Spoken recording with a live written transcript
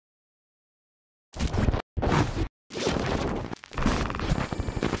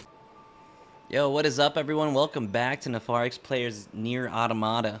Yo, what is up, everyone? Welcome back to Nepharix Players NieR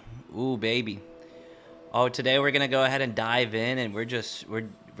Automata. Ooh, baby. Oh, today we're gonna go ahead and dive in, and we're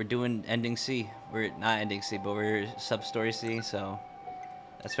doing ending C. We're not ending C, but we're sub-story C. So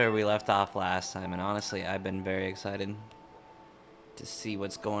that's where we left off last time. And honestly, I've been very excited to see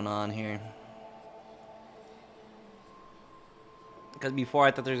what's going on here. Because before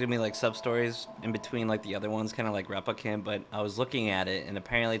I thought there was gonna be like sub-stories in between like the other ones, kind of like Replicant, but I was looking at it and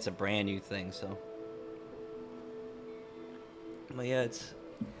apparently it's a brand new thing, so. But yeah,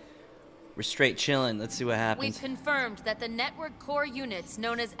 we're straight chilling. Let's see what happens. We've confirmed that the network core units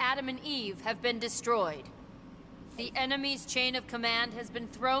known as Adam and Eve have been destroyed. The enemy's chain of command has been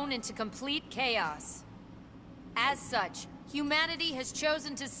thrown into complete chaos. As such, humanity has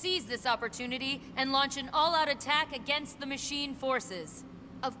chosen to seize this opportunity and launch an all-out attack against the machine forces.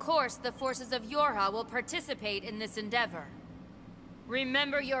 Of course, the forces of Yorha will participate in this endeavor.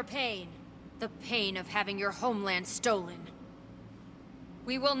 Remember your pain. The pain of having your homeland stolen.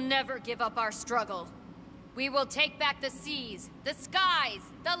 We will never give up our struggle. We will take back the seas, the skies,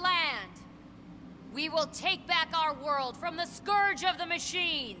 the land. We will take back our world from the scourge of the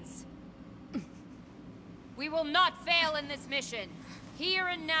machines. We will not fail in this mission. Here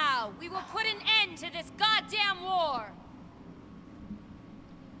and now, we will put an end to this goddamn war.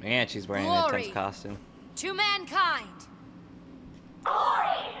 Man, she's wearing an intense costume. To mankind.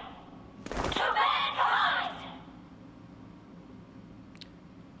 Glory to mankind.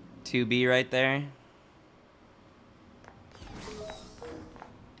 2B right there.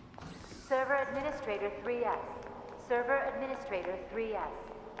 Server Administrator 3S. Server Administrator 3S.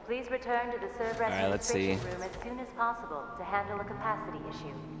 Please return to the server administration room as soon as possible to handle a capacity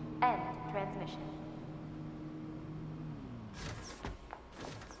issue. End transmission.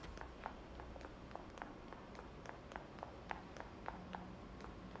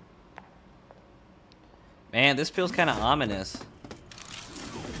 Man, this feels kind of ominous.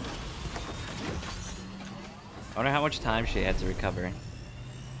 I wonder how much time she had to recover.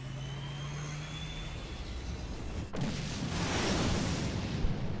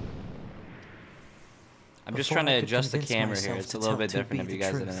 I'm just trying to adjust the camera here. It's a little bit different if you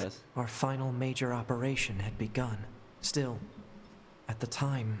guys didn't notice. Our final major operation had begun. Still, at the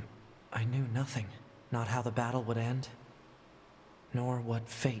time, I knew nothing. Not how the battle would end, nor what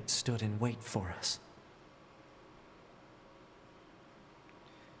fate stood in wait for us.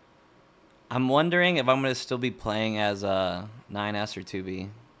 I'm wondering if I'm going to still be playing as 9S or 2B.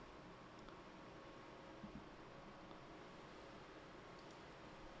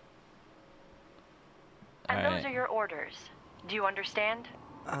 And those are your orders. Do you understand?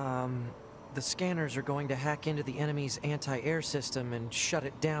 The scanners are going to hack into the enemy's anti-air system and shut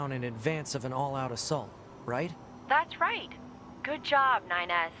it down in advance of an all-out assault, right? That's right. Good job,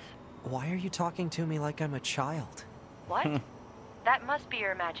 9S. Why are you talking to me like I'm a child? What? That must be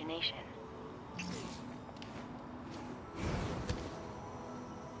your imagination.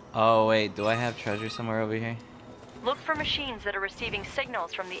 Oh, wait. Do I have treasure somewhere over here? Look for machines that are receiving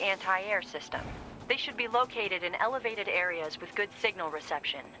signals from the anti-air system. They should be located in elevated areas with good signal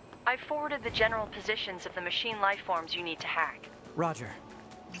reception. I've forwarded the general positions of the machine lifeforms you need to hack. Roger.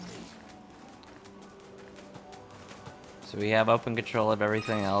 So we have open control of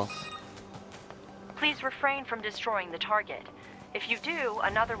everything else. Please refrain from destroying the target. If you do,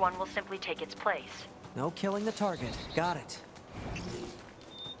 another one will simply take its place. No killing the target. Got it.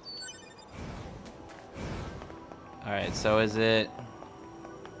 Alright, so is it...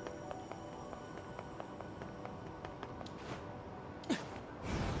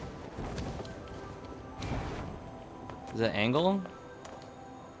 Is it Angle?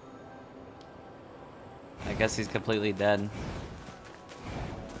 I guess he's completely dead.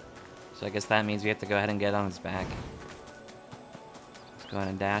 So I guess that means we have to go ahead and get on his back. Let's go ahead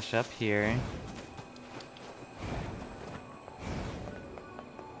and dash up here.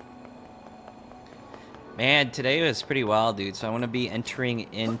 Man, today was pretty wild, dude. So I want to be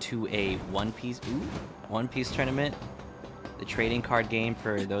entering into a One Piece tournament. The trading card game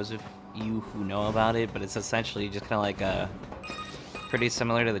for those of you who know about it, but it's essentially just kind of like a pretty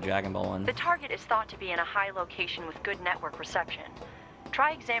similar to the Dragon Ball one. The target is thought to be in a high location with good network reception.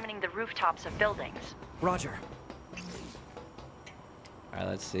 Try examining the rooftops of buildings. Roger. Alright,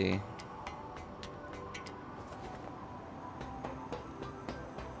 let's see.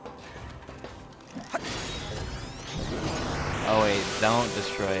 Oh wait, don't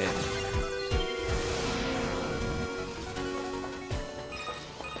destroy it.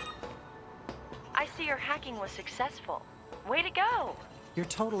 I see your hacking was successful. Way to go! You're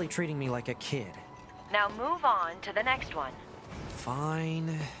totally treating me like a kid. Now move on to the next one.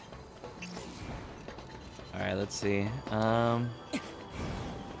 Fine. Alright, let's see.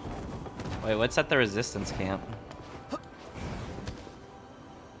 Wait, what's at the resistance camp?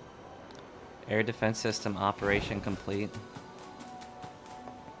 Air defense system operation complete.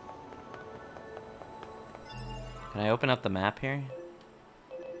 Can I open up the map here?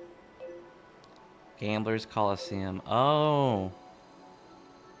 Gamblers Coliseum. Oh!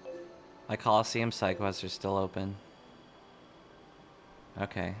 My Coliseum side quests are still open.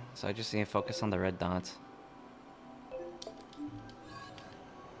 Okay, so I just need to focus on the red dots.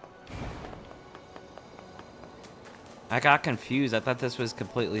 I got confused. I thought this was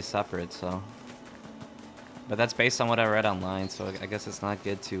completely separate, so... But that's based on what I read online, so I guess it's not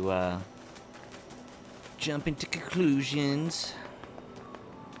good to, jump into conclusions.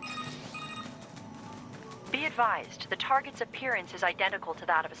 Be advised, the target's appearance is identical to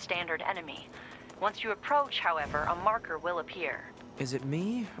that of a standard enemy. Once you approach, however, a marker will appear. Is it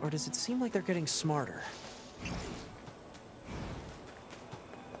me, or does it seem like they're getting smarter?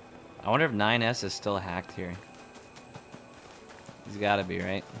 I wonder if 9S is still hacked here. He's gotta be,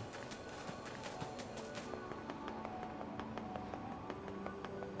 right?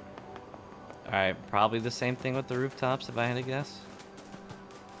 Alright, probably the same thing with the rooftops if I had to guess.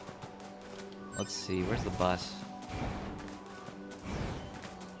 Let's see, where's the bus?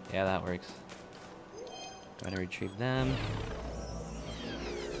 Yeah, that works. Gotta retrieve them.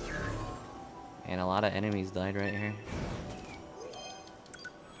 And a lot of enemies died right here.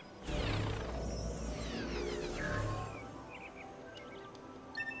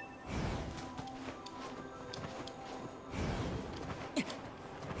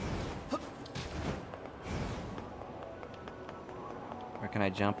 Where can I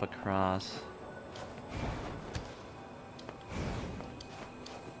jump across?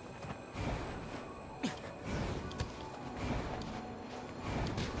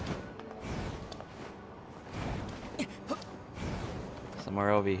 Somewhere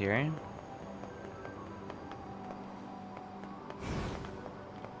over here.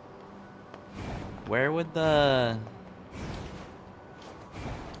 Where would the...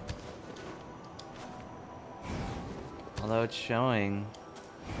 Although it's showing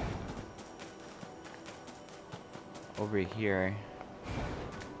over here.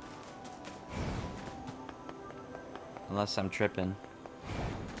 Unless I'm tripping.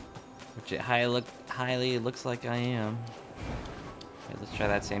 Which it highly looks like I am. Okay, let's try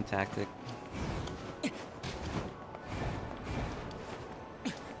that same tactic.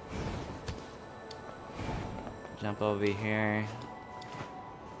 Jump over here.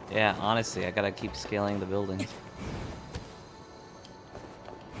 Yeah, honestly, I gotta keep scaling the buildings.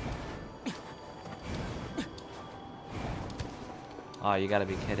 Oh, you gotta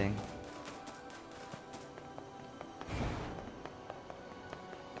be kidding.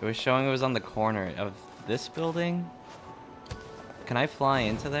 It was showing it was on the corner of this building. Can I fly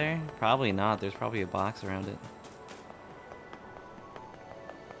into there? Probably not. There's probably a box around it.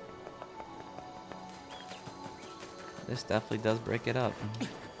 This definitely does break it up.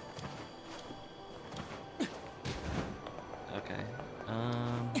 Okay.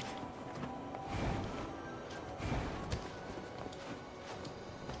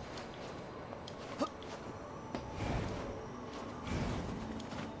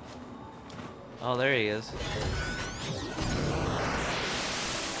 Oh, there he is.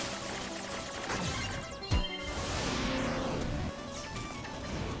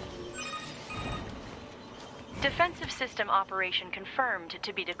 Defensive system operation confirmed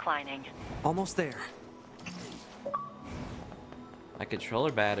to be declining. Almost there. My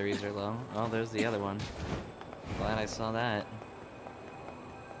controller batteries are low. Oh, there's the other one. Glad I saw that.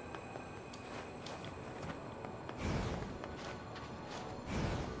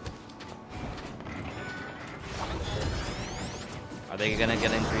 Are they gonna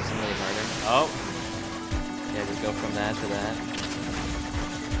get increasingly harder? Oh! Yeah, just go from that to that.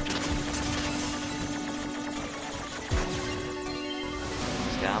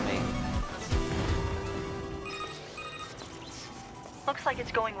 Just got me. Looks like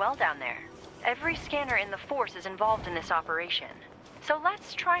it's going well down there. Every scanner in the force is involved in this operation. So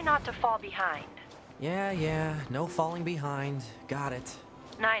let's try not to fall behind. Yeah, no falling behind. Got it.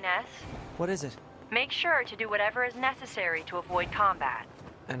 9S, What is it? make sure to do whatever is necessary to avoid combat.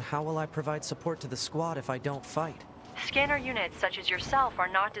 And how will I provide support to the squad if I don't fight? Scanner units such as yourself are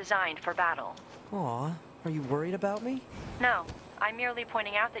not designed for battle. Aw, are you worried about me? No, I'm merely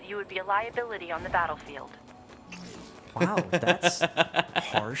pointing out that you would be a liability on the battlefield. Wow, that's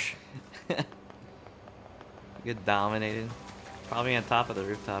harsh. Get dominated. Probably on top of the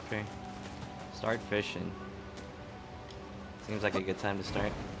rooftop here. Start fishing. Seems like a good time to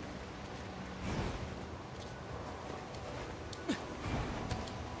start.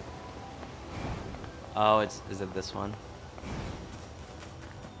 Oh, is it this one?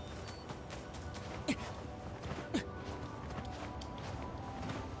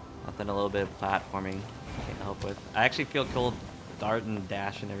 Nothing a little bit of platforming can't help with. I actually feel cold darting and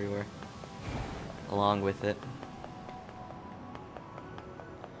dashing everywhere along with it.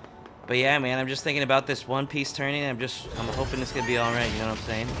 But yeah, man, I'm just thinking about this one piece turning. I'm hoping it's gonna be all right. You know what I'm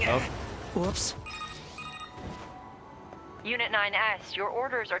saying? Oh, Whoops. Unit 9S, your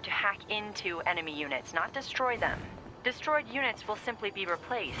orders are to hack into enemy units, not destroy them. Destroyed units will simply be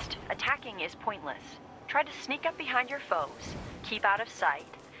replaced. Attacking is pointless. Try to sneak up behind your foes, keep out of sight,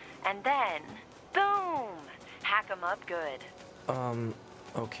 and then, boom! Hack them up good.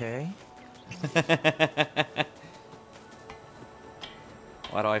 Okay.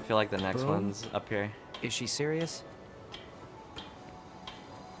 Why do I feel like the next one's up here? Is she serious?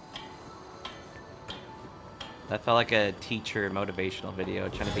 That felt like a teacher motivational video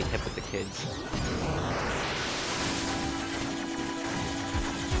trying to be hip with the kids.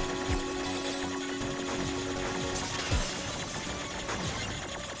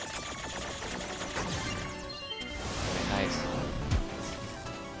 Very nice.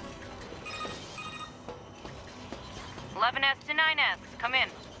 11S to 9S, come in.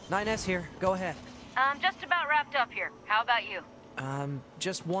 9S here. Go ahead. Just about wrapped up here. How about you?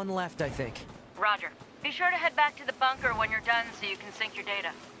 Just one left, I think. Roger. Be sure to head back to the bunker when you're done so you can sync your data.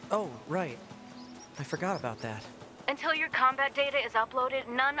 Oh, right. I forgot about that. Until your combat data is uploaded,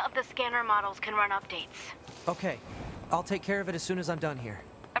 none of the scanner models can run updates. Okay. I'll take care of it as soon as I'm done here.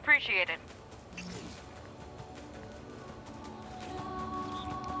 Appreciate it.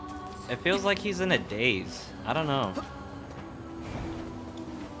 It feels like he's in a daze. I don't know.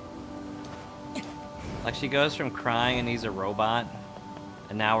 Like she goes from crying and he's a robot,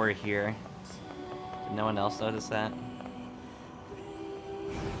 and now we're here. Did no one else notice that?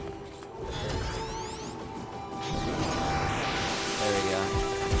 There we go.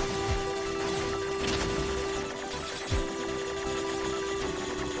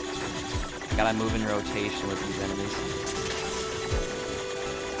 Gotta move in rotation with these enemies.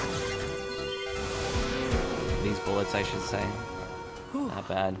 These bullets, I should say. Whew. Not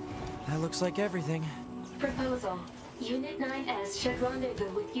bad. That looks like everything. Proposal. Unit 9S should rendezvous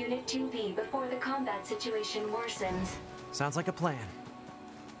with Unit 2B before the combat situation worsens. Sounds like a plan.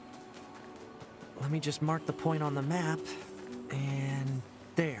 Let me just mark the point on the map. And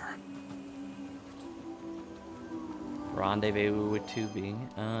there. Rendezvous with 2B.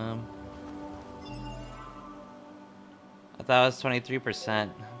 I thought it was 23%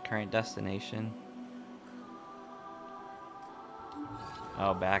 current destination.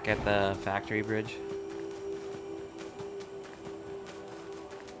 Oh, back at the factory bridge.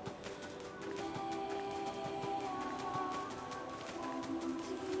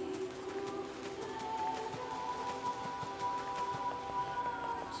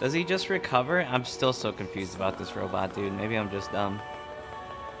 Does he just recover? I'm still so confused about this robot, dude. Maybe I'm just dumb.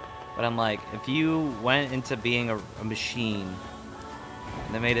 But I'm like, if you went into being a machine,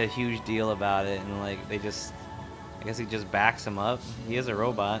 and they made a huge deal about it, and like, they just, I guess he just backs him up. He is a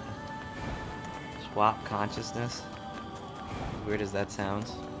robot. Swap consciousness. As weird as that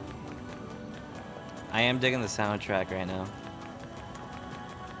sounds. I am digging the soundtrack right now.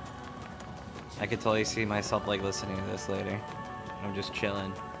 I could totally see myself like listening to this later. I'm just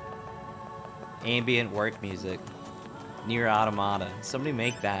chilling. Ambient work music. NieR Automata. Somebody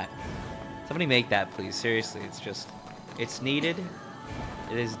make that. Somebody make that, please. Seriously, it's just, it's needed.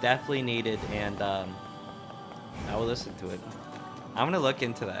 It is definitely needed, and I will listen to it. I'm gonna look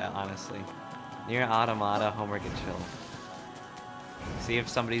into that, honestly. NieR Automata, homework and chill. See if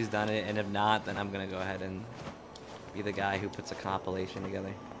somebody's done it, and if not, then I'm gonna go ahead and be the guy who puts a compilation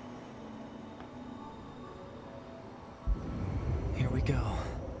together. Here we go.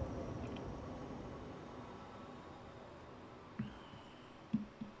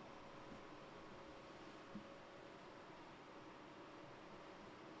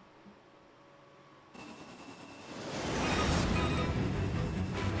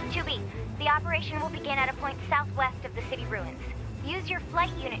 The operation will begin at a point southwest of the city ruins. Use your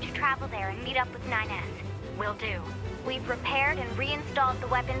flight unit to travel there and meet up with 9S. Will do. We've repaired and reinstalled the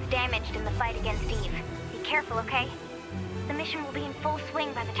weapons damaged in the fight against Eve. Be careful, okay? The mission will be in full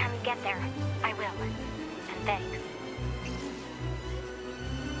swing by the time you get there. I will. And thanks.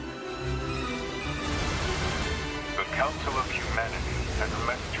 The Council of Humanity has a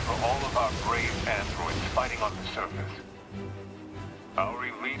message for all of our brave androids fighting on the surface. Our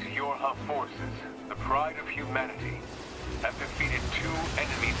elite Yorha forces, the pride of humanity, have defeated 2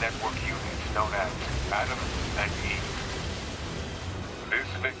 enemy network units known as Adam and Eve.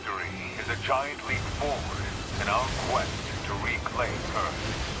 This victory is a giant leap forward in our quest to reclaim Earth.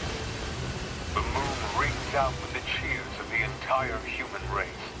 The moon rings out with the cheers of the entire human race.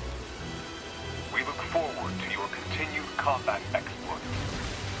 We look forward to your continued combat exploits.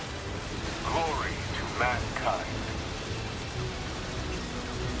 Glory to mankind.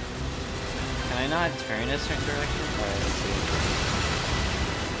 Can I not turn a certain direction? Alright, let's see.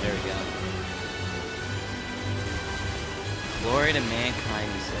 There we go. Glory to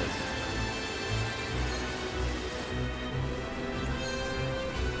mankind, he says.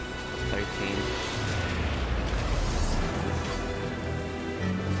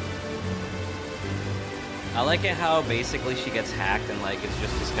 I like it how basically she gets hacked and like it's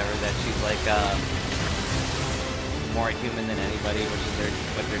just discovered that she's like more human than anybody, which is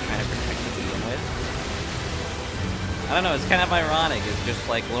what they're trying to protect to begin with. I don't know, it's kind of ironic. It's just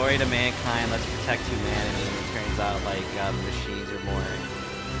like glory to mankind, let's protect humanity, and it turns out like machines are more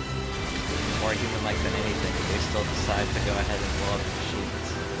human-like than anything, but they still decide to go ahead and blow up the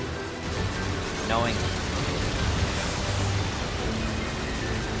machines. Knowing.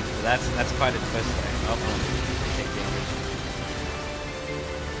 So that's quite a twist there. Oh, take damage.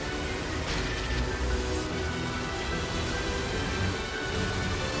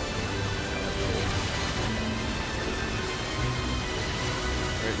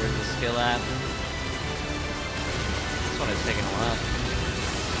 Where's the skill at? This one is taking a while.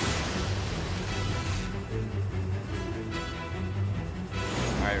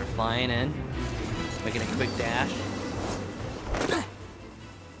 Alright, we're flying in. Making a quick dash.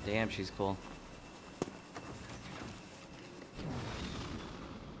 Damn, she's cool.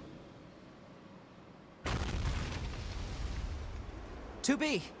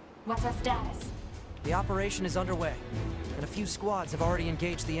 "2B, What's our status? the operation is underway, and a few squads have already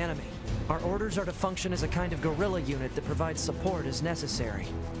engaged the enemy. Our orders are to function as a kind of guerrilla unit that provides support as necessary.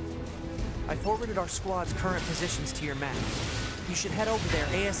 I forwarded our squad's current positions to your map. You should head over there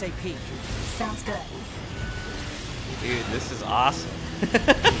ASAP. Sounds good. Dude, this is awesome.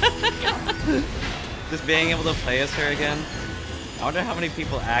 Just being able to play as her again. I wonder how many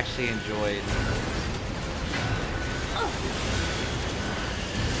people actually enjoyed.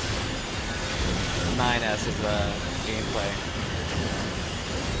 NieR is gameplay.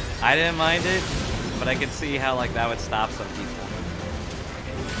 I didn't mind it, but I could see how like that would stop some people.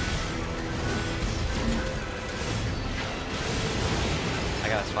 I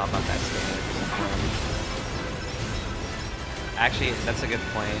gotta swap out that scanner. Actually, that's a good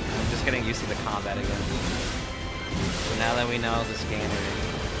point. I'm just getting used to the combat again. So now that we know the scanner,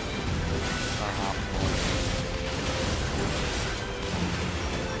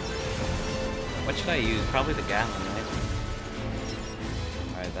 what should I use? Probably the Gatling, right?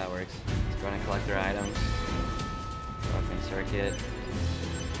 Alright, that works. Let's go ahead and collect our items. Weapon circuit.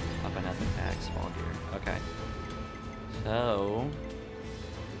 Weapon health attack, small gear. Okay. So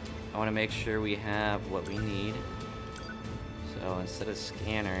I want to make sure we have what we need. So instead of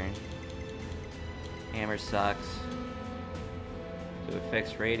scanner, hammer sucks. Do a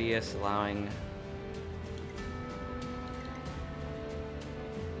fixed radius, allowing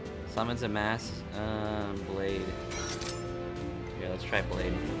summons a mass blade. Yeah, let's try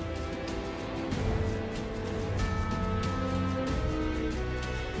blade.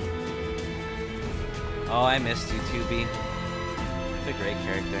 Oh, I missed you, 2B. It's a great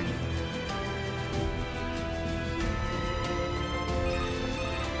character.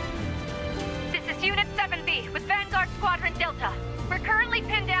 This is Unit 7B with Vanguard Squadron Delta. We're currently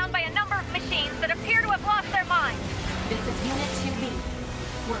pinned down by a number of machines that appear to have lost their minds. This is Unit 2B.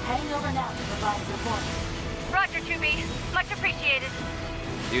 We're heading over now to provide support. Roger, 2B. Much appreciated.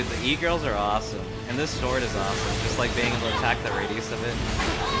 Dude, the E-girls are awesome. And this sword is awesome. Just like being able to attack the radius of it.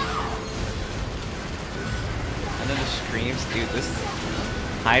 And then the screams, dude, this is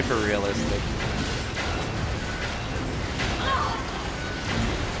hyper realistic.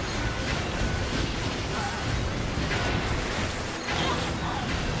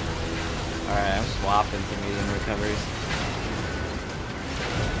 Alright, I'm swapping to medium recoveries.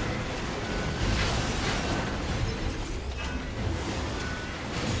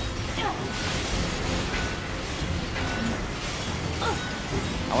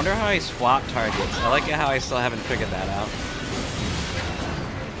 I wonder how I swap targets. I like it how I still haven't figured that out.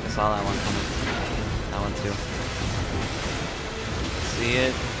 I saw that one coming. That one too. See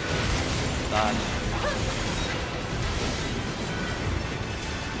it. Dodge.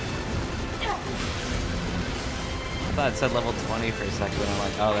 I thought it said level 20 for a second. I'm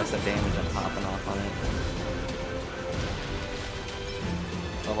like, oh, that's the damage I'm popping off on it.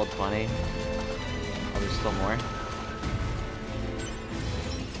 Level 20. Oh, there's still more.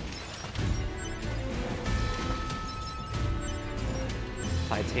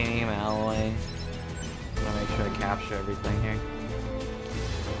 Titanium alloy. I'm gonna make sure I capture everything here.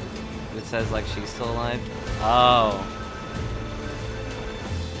 It says like she's still alive. Oh.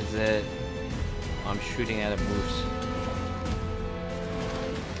 Is it? I'm shooting at a moose.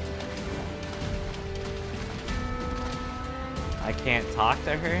 I can't talk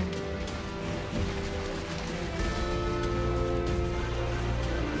to her?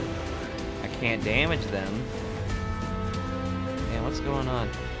 I can't damage them. Man, what's going on?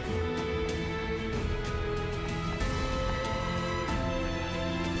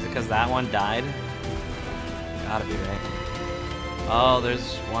 Is it because that one died? Gotta be right. Oh,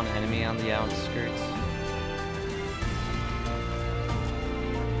 there's one enemy on the outskirts.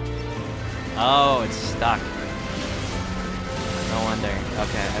 Oh, it's stuck. No wonder.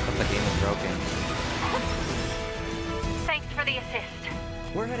 Okay, I thought the game was broken. Thanks for the assist.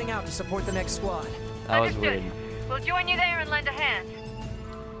 We're heading out to support the next squad. That was Understood. weird. We'll join you there and lend a hand.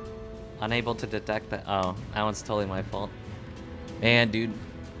 Unable to detect that. Oh, that one's totally my fault. Man, dude.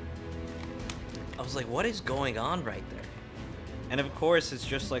 I was like, what is going on right there? And of course, it's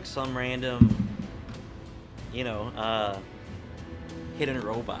just like some random, you know, hidden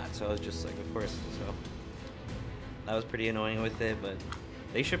robot. So I was just like, of course. So that was pretty annoying with it, but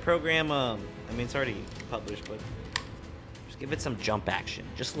they should program, I mean, it's already published, but just give it some jump action.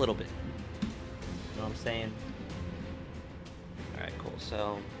 Just a little bit. You know what I'm saying? Alright, cool.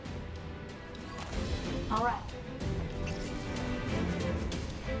 So... All right.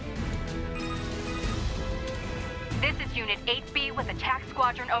 This is Unit 8B with Attack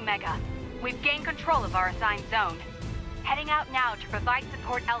Squadron Omega. We've gained control of our assigned zone. Heading out now to provide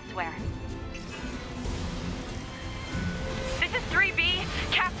support elsewhere. This is 3B,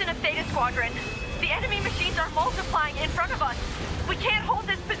 Captain of Theta Squadron. The enemy machines are multiplying in front of us. We can't hold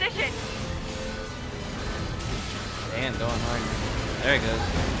this position. Damn, going hard. There it goes.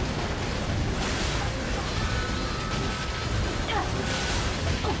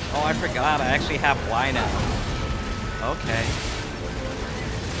 Oh, I forgot. I actually have Y now. Okay.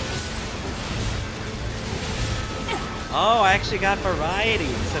 Oh, I actually got variety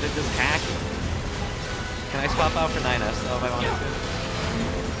instead of just hacking. Can I swap out for 9S though if I wanted to?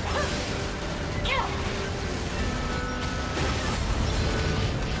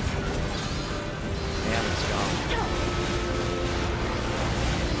 Damn, it's strong.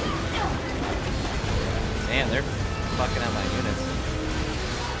 Damn, they're fucking out my units.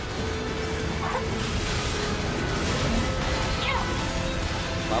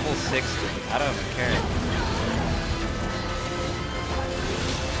 Level 60. I don't even care.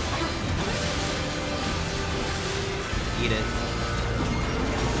 Eat it.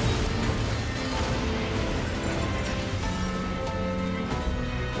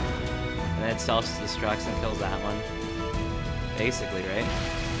 And then it self-destructs and kills that one. Basically, right?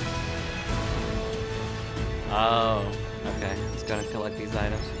 Oh, okay. It's gonna collect these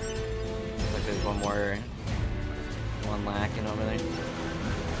items. Looks like there's one lacking over there.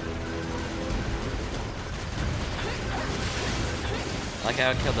 Like I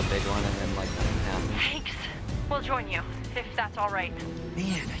would kill the big one and then like nothing happens. Thanks. We'll join you, if that's all right.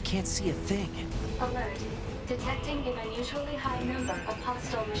 Man, I can't see a thing. Alert. Detecting an unusually high number of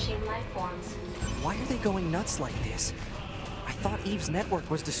hostile machine life forms. Why are they going nuts like this? I thought Eve's network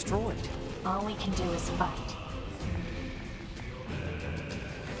was destroyed. All we can do is fight.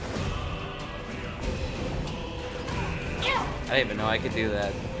 I didn't even know I could do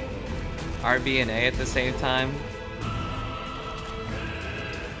that. RB and A at the same time.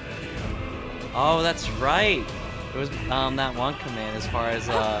 Oh, that's right. It was that one command as far as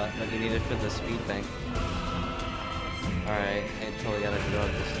what you needed for the speed thing. Alright, I totally gotta go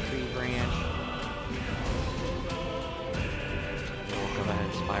to this tree branch. We'll go ahead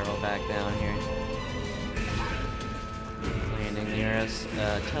and spiral back down here. Landing near us.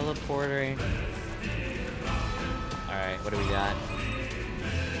 Teleporter. Alright, what do we got?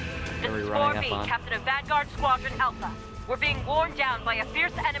 What are we running up on? Captain of Vanguard Squadron Alpha. We're being worn down by a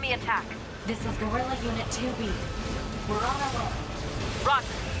fierce enemy attack. This is Guerrilla Unit 2B. We're on our way.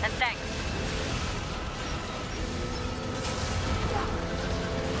 Roger, and thanks.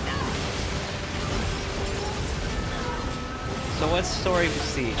 So what's story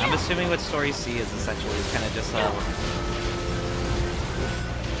C? I'm assuming what story C is essentially is kind of just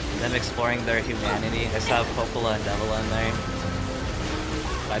them exploring their humanity. I saw Popola and Devila in there.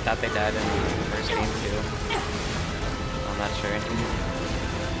 But I thought they died in the first game too. I'm not sure.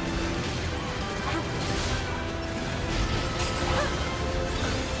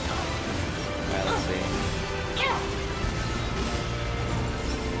 Alright, let's see.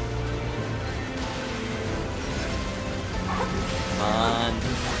 Come on.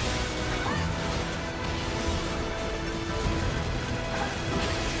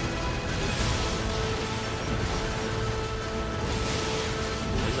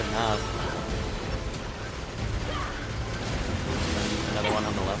 enough. And another one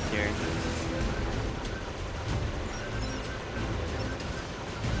on the left here.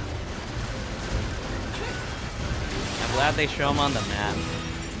 I'm glad they show them on the map.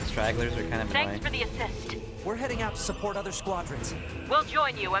 The stragglers are kind of annoying. Thanks for the assist. We're heading out to support other squadrons. We'll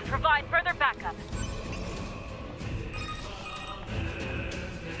join you and provide further backup.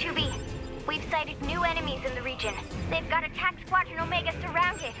 2B, we've sighted new enemies in the region. They've got attack Squadron Omega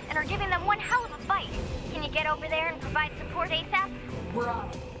surrounded and are giving them one hell of a fight. Can you get over there and provide support ASAP? We're on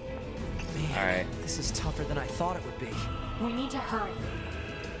it. Man, Alright. This is tougher than I thought it would be. We need to hurry.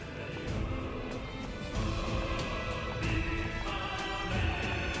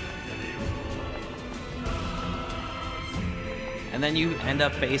 And then you end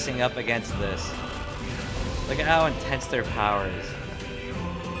up facing up against this. Look at how intense their power is.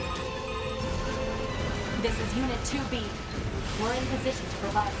 This is Unit 2B. We're in position to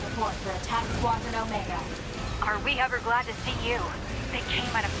provide support for Attack Squadron Omega. Are we ever glad to see you? They came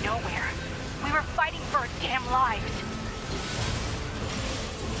out of nowhere. We were fighting for our damn lives.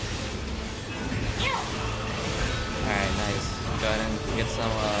 Alright, nice. Go ahead and get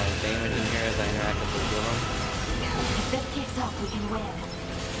some damage in here as I interact with the blue one. If this keeps up, we can win.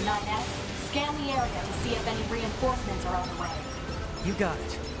 9S, scan the area to see if any reinforcements are on the way. You got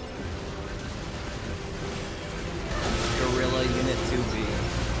it. Gorilla Unit 2B.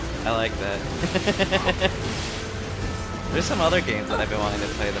 I like that. There's some other games that I've been wanting to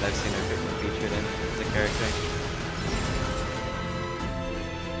play that I've seen her featured in as a character.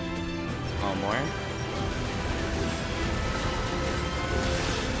 Oh, more?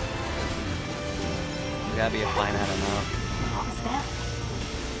 There's gotta be a flying at him now. What was that?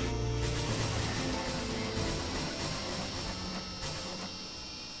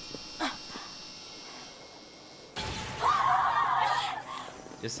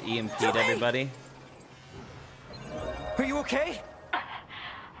 Just EMP'd everybody. Are you okay?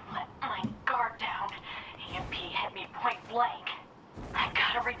 Let my guard down. EMP hit me point blank. I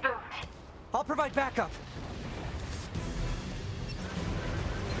gotta reboot. I'll provide backup.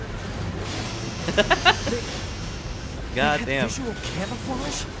 God damn. Visual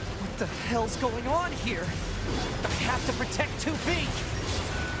camouflage? What the hell's going on here? I have to protect 2B.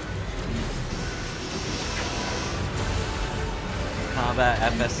 Combat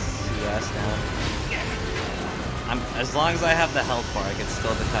FSCS now. As long as I have the health bar, I can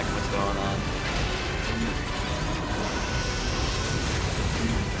still detect what's going on.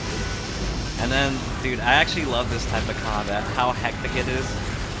 And then, dude, I actually love this type of combat. How hectic it is.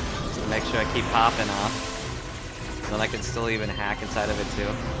 So make sure I keep popping off. Then I can still even hack inside of it too.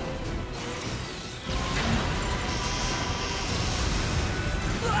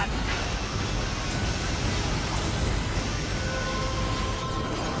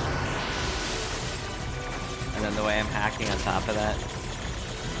 And then the way I'm hacking on top of that.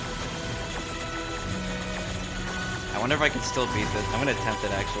 I wonder if I can still beat this. I'm gonna attempt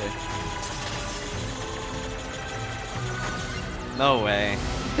it actually. No way.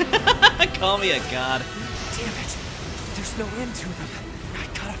 Call me a god. Damn it. There's no end to them. I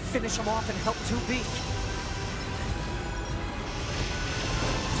gotta finish them off and help 2B.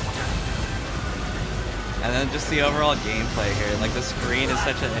 And then just the overall gameplay here. Like the screen is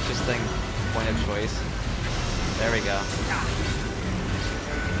such an interesting point of choice. There we go.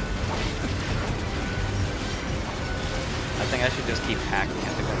 I think I should just keep hacking.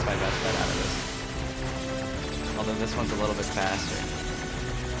 I think that's my best bet out of this. Although this one's a little bit faster.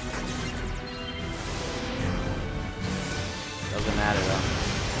 Doesn't matter though.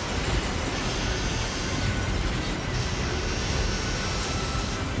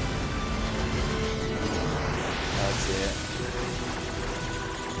 Let's see it.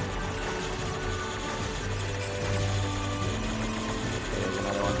 There's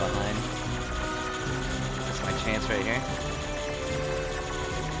another one behind. That's my chance right here.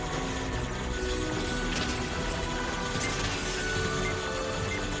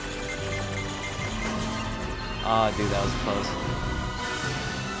 Oh, dude, that was close.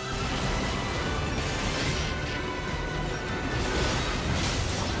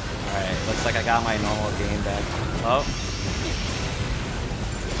 Alright, looks like I got my normal game back. Oh.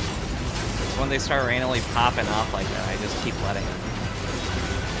 It's when they start randomly popping off like that, I just keep letting them.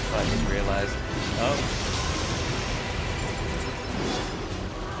 That's what I just realized. Oh.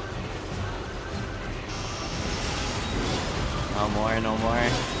 No more, no more.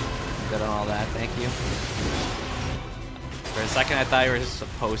 Good on all that, thank you. For a second I thought you were just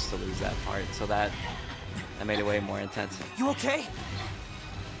supposed to lose that part, so that made it way more intense. You okay?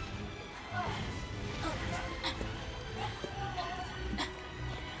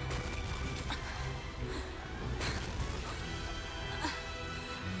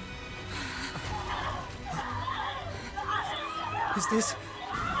 Is this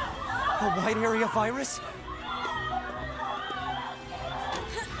a wide area virus?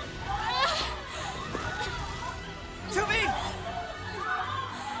 To me!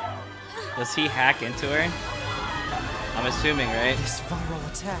 Does he hack into her? I'm assuming, right? This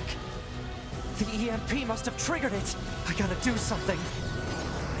viral attack. The EMP must have triggered it. I gotta do something.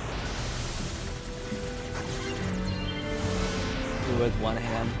 With one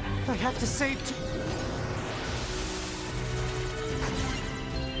hand. I have to save.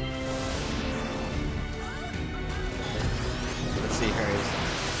 Let's see hers.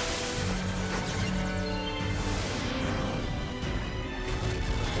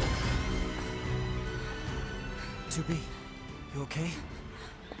 Tubi, you okay?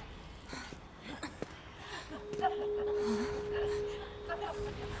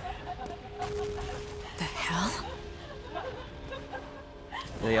 The hell?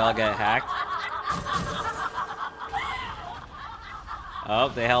 They all get hacked. Oh,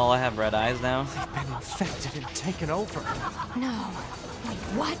 they all have red eyes now. They've been infected and taken over. No. Wait,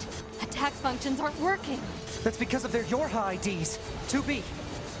 what? Attack functions aren't working. That's because of their Yorha IDs. 2B,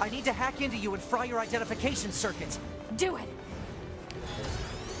 I need to hack into you and fry your identification circuit. Do it.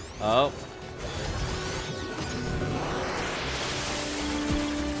 Oh.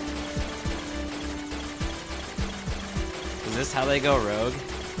 Is this how they go rogue?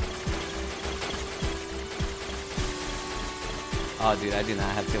 Oh, dude, I do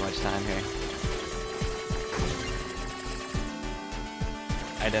not have too much time here.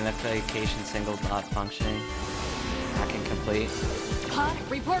 Identification single not functioning. Hacking complete. Pod,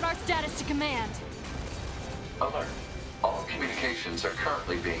 report our status to command. Alert. All communications are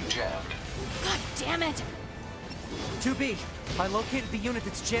currently being jammed. God damn it! 2B, I located the unit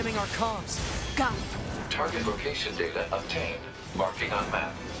that's jamming our comms. Got it. Target location data obtained. Marking on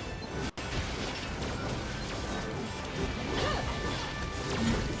map.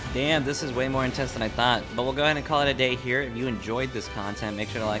 Damn, this is way more intense than I thought. But we'll go ahead and call it a day here. If you enjoyed this content, make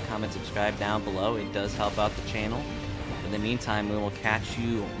sure to like, comment, subscribe down below. It does help out the channel. In the meantime, we will catch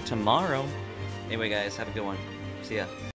you tomorrow. Anyway, guys, have a good one. See ya.